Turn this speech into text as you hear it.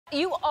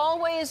You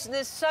always,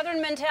 this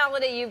Southern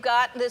mentality, you've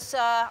got this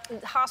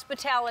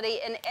hospitality,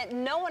 and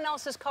no one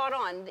else has caught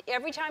on.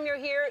 Every time you're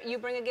here, you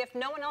bring a gift.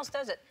 No one else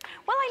does it.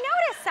 Well, I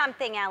noticed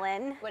something,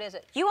 Ellen. What is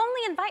it? You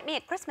only invite me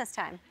at Christmas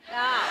time.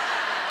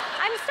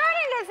 Ah. I'm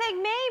starting to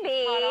think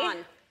maybe. Caught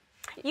on.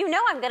 You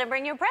know I'm going to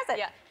bring you a present.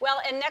 Yeah. Well,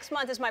 and next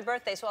month is my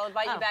birthday, so I'll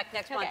invite you back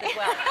next month as okay.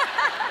 well.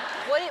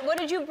 What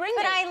did you bring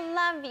me? But I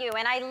love you,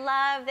 and I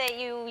love that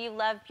you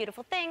love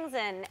beautiful things,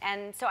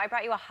 and so I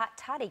brought you a hot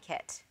toddy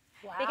kit.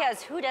 Wow.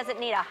 Because who doesn't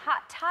need a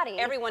hot toddy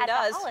Everyone at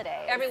does. the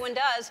holidays? Everyone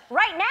does.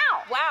 Right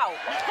now. Wow.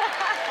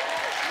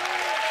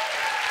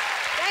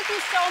 Thank you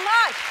so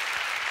much.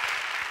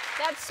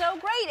 That's so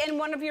great, and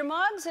one of your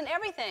mugs and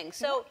everything.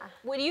 So,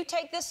 will you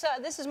take this?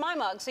 This is my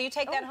mug. So you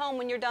take that home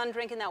when you're done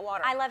drinking that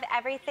water. I love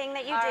everything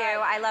that you do.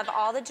 Right. I love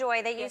all the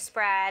joy that you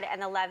spread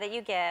and the love that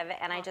you give,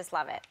 and I just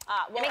love it.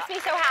 Well, it makes me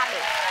so happy.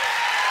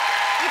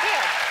 You do.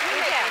 You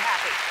make me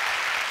happy.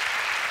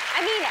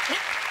 I mean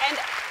it.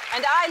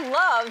 And I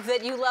love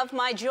that you love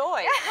my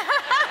joy.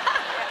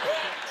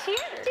 Cheers.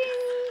 Ding.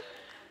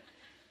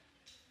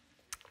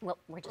 Well,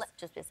 we're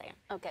just a second.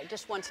 Okay,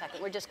 just 1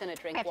 second. We're just going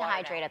to drink I have water to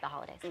hydrate at the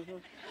holidays.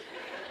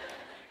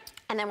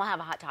 And then we'll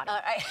have a hot toddy.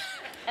 All right.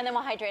 And then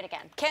we'll hydrate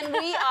again. Can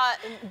we,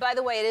 by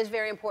the way, it is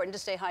very important to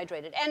stay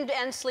hydrated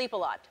and sleep a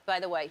lot, by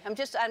the way. I'm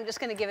just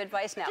going to give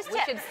advice now. Just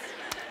tips.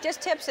 Just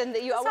tips, and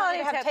I want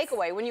you to have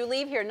takeaway. When you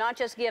leave here, not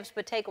just gifts,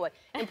 but takeaway.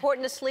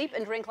 Important to sleep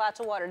and drink lots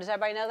of water. Does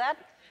everybody know that?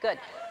 Good.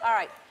 All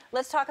right.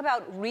 Let's talk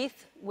about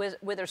Reese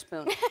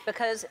Witherspoon,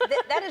 because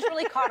that has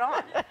really caught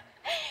on.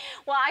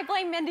 Well, I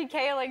blame Mindy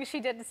Kaling. She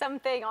did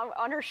something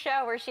on her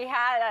show where she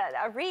had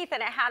a wreath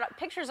and it had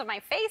pictures of my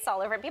face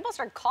all over it. People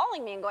started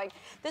calling me and going,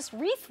 this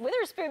Reese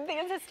Witherspoon thing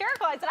is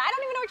hysterical. I said, I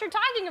don't even know what you're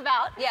talking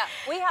about. Yeah,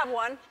 we have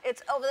one.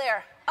 It's over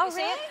there. Oh, you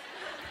see really? it?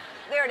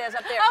 There it is,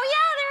 up there. Oh,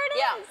 yeah, there it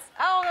is. Yeah.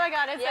 Oh, my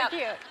God, it's so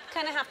cute.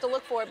 Kind of have to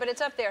look for it, but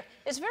it's up there.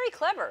 It's very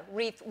clever,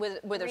 Reese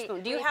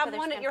Witherspoon. Do you have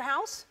one at your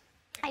house?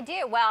 I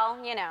do.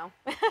 Well, you know.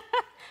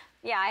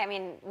 Yeah, I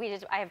mean,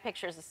 I have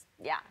pictures,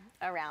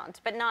 around,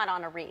 but not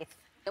on a wreath.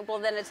 Well,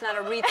 then it's not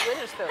a Reese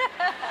Witherspoon.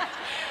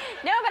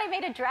 No, but I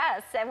made a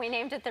dress, and we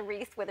named it the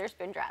Reese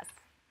Witherspoon dress.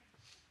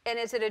 And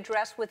is it a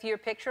dress with your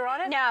picture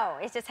on it? No,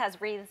 it just has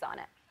wreaths on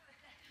it.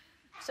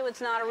 So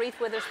it's not a Reese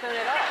Witherspoon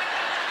at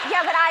all?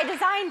 Yeah, but I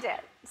designed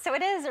it. So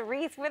it is a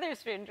Reese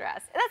Witherspoon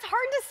dress. That's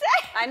hard to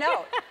say. I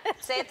know.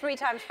 Say it 3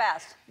 times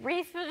fast.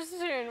 Reese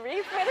Witherspoon,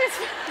 Reese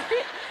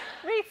Witherspoon,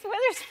 Reese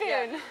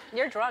Witherspoon. Yeah.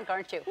 You're drunk,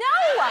 aren't you?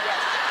 No!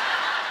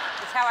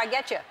 That's how I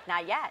get you.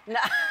 Not yet. No.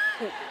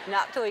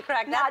 Not till we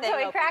crack that Not thing till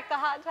we open. crack the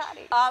hot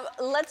toddy.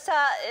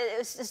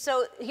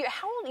 So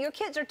how old, your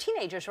kids are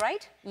teenagers,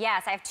 right?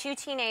 Yes, I have 2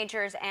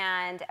 teenagers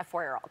and a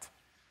 4-year-old.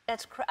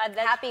 That's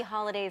Happy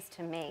holidays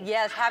to me.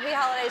 Yes, happy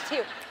holidays to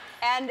you.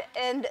 And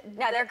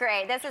no, they're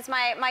great. This is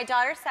my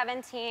daughter's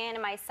 17,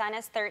 my son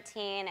is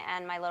 13,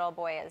 and my little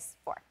boy is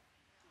 4.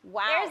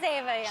 Wow. There's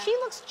Ava. Yeah. She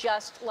looks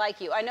just like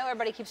you. I know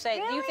everybody keeps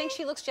saying, Really? do you think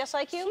she looks just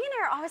like you? She and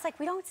I are always like,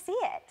 we don't see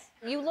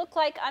it. You look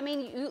like, I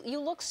mean, you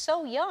look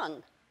so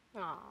young.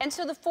 Aww. And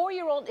so the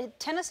 4-year-old,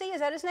 Tennessee, is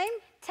that his name?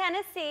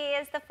 Tennessee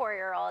is the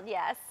 4-year-old,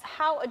 yes.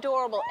 How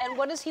adorable. And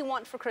what does he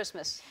want for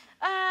Christmas?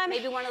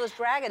 Maybe one of those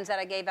dragons that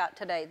I gave out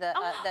today,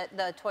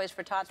 the Toys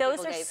for Tots people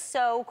gave. Those are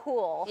so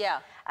cool.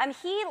 Yeah.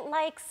 He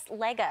likes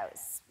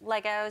Legos.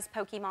 Legos,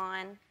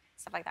 Pokemon,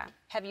 stuff like that.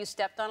 Have you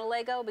stepped on a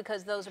Lego?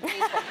 Because those are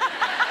painful.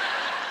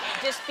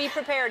 Just be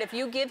prepared. If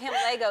you give him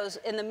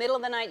Legos, in the middle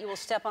of the night, you will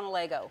step on a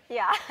Lego.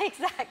 Yeah,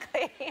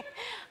 exactly.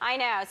 I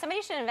know.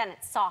 Somebody should invent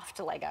soft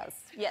Legos.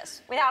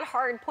 Yes. Without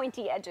hard,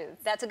 pointy edges.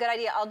 That's a good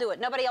idea. I'll do it.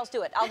 Nobody else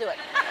do it. I'll do it.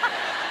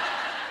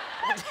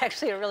 That's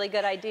actually a really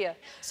good idea.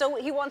 So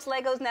he wants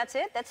Legos and that's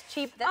it? That's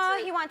cheap?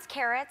 He wants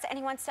carrots and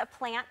he wants a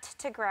plant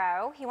to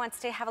grow. He wants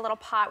to have a little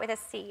pot with a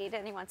seed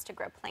and he wants to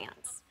grow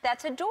plants.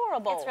 That's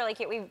adorable. It's really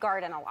cute. We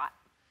garden a lot.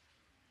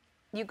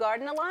 You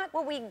garden a lot?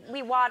 Well,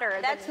 we water.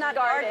 That's not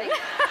gardening.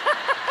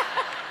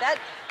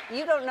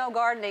 You don't know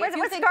gardening.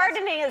 What's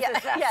gardening is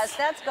this? Yes,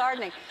 that's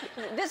gardening.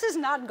 This is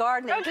not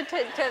gardening. What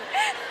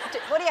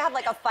do you have,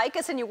 like a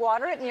ficus and you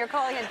water it and you're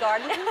calling it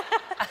gardening?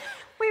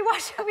 We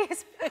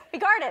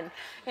garden.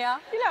 Yeah?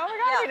 You know,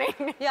 we're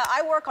gardening. Yeah,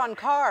 I work on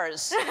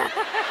cars.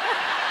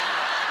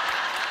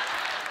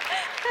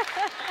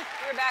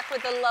 We're back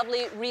with the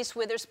lovely Reese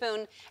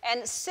Witherspoon.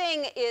 And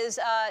Sing is,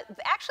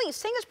 actually,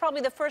 Sing is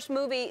probably the first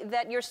movie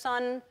that your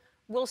son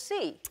will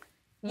see.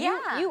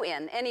 You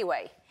in,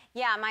 anyway.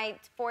 Yeah, my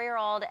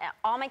 4-year-old,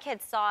 all my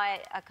kids saw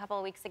it a couple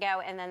of weeks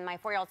ago, and then my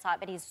 4-year-old saw it,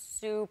 but he's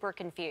super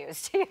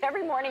confused.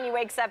 Every morning he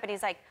wakes up and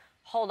he's like,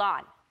 hold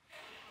on.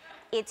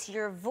 It's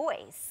your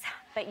voice,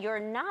 but you're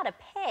not a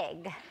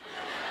pig.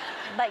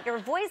 But your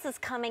voice is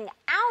coming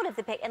out of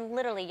the pig. And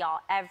literally, y'all,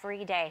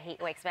 every day he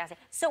wakes up and says,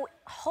 so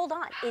hold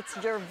on, it's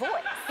your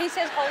voice. He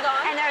says, hold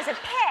on. And there's a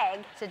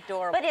pig. It's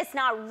adorable. But it's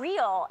not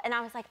real. And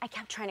I was like, I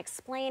kept trying to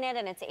explain it,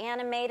 and it's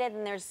animated,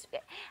 and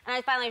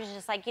I finally was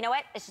just like, you know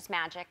what? It's just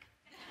magic.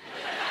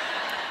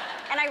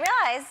 And I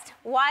realized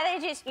why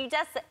you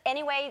just,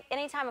 anyway,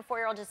 anytime a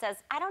 4-year-old just says,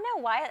 I don't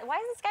know, why is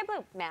the sky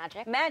blue?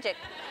 Magic. Magic.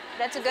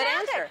 That's a good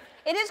answer.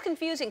 It is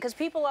confusing because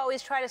people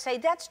always try to say,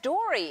 that's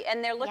Dory.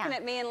 And they're looking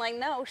at me and like,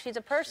 no, she's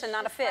a person,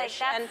 not a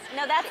fish. Like,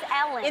 no, that's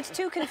Ellen. It's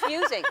too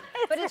confusing.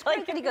 But it's really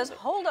great that he goes,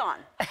 hold on.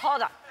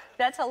 Hold on.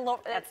 That's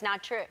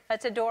not true.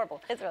 That's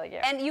adorable. It's really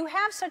cute. And you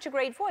have such a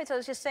great voice. I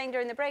was just saying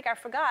during the break, I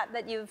forgot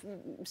that you've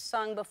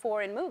sung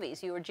before in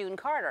movies. You were June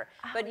Carter.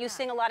 But you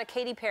sing a lot of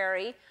Katy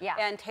Perry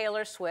and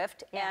Taylor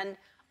Swift. And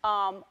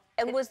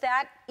was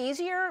that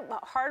easier,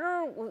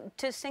 harder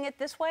to sing it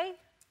this way?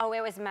 Oh,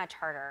 it was much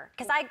harder.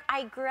 Because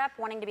I grew up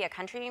wanting to be a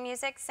country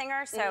music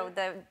singer, so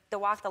the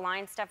walk the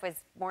line stuff was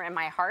more in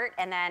my heart.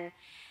 And then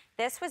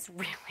this was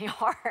really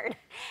hard.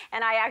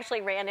 And I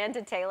actually ran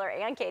into Taylor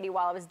and Katy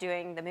while I was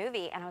doing the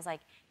movie, and I was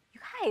like, you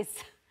guys,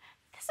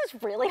 this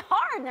is really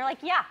hard. And they're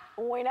like, yeah,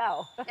 we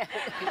know.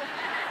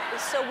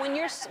 So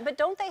but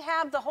don't they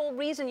have the whole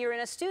reason you're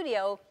in a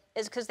studio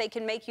is because they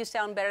can make you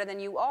sound better than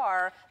you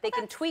are. They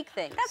can tweak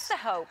things. That's the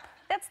hope.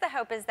 That's the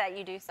hope, is that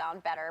you do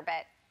sound better,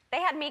 but they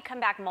had me come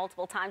back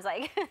multiple times,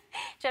 like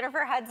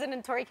Jennifer Hudson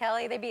and Tori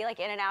Kelly, they'd be like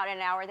in and out in an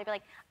hour. They'd be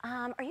like,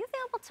 are you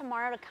available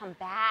tomorrow to come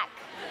back?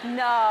 No.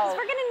 'Cause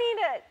we're gonna need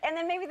it. And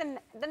then maybe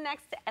the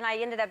next, and I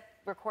ended up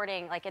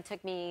recording, like it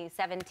took me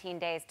 17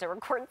 days to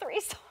record 3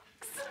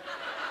 songs.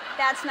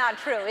 That's not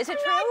true. Is it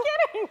true? I'm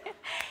not kidding.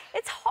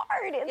 It's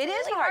hard. It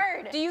is really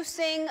hard. Do you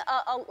sing,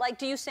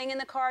 do you sing in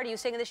the car? Do you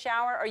sing in the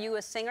shower? Are you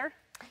a singer?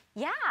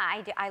 Yeah,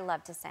 I do. I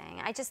love to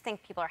sing. I just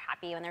think people are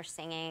happy when they're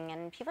singing,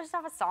 and people just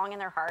have a song in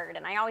their heart.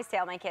 And I always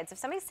tell my kids, if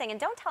somebody's singing,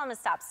 don't tell them to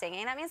stop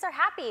singing. That means they're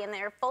happy and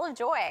they're full of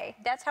joy.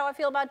 That's how I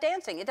feel about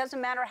dancing. It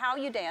doesn't matter how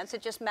you dance.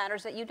 It just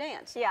matters that you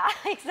dance. Yeah,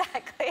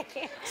 exactly.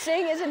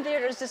 Sing is in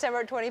theaters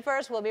December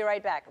 21st. We'll be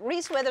right back.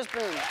 Reese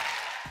Witherspoon.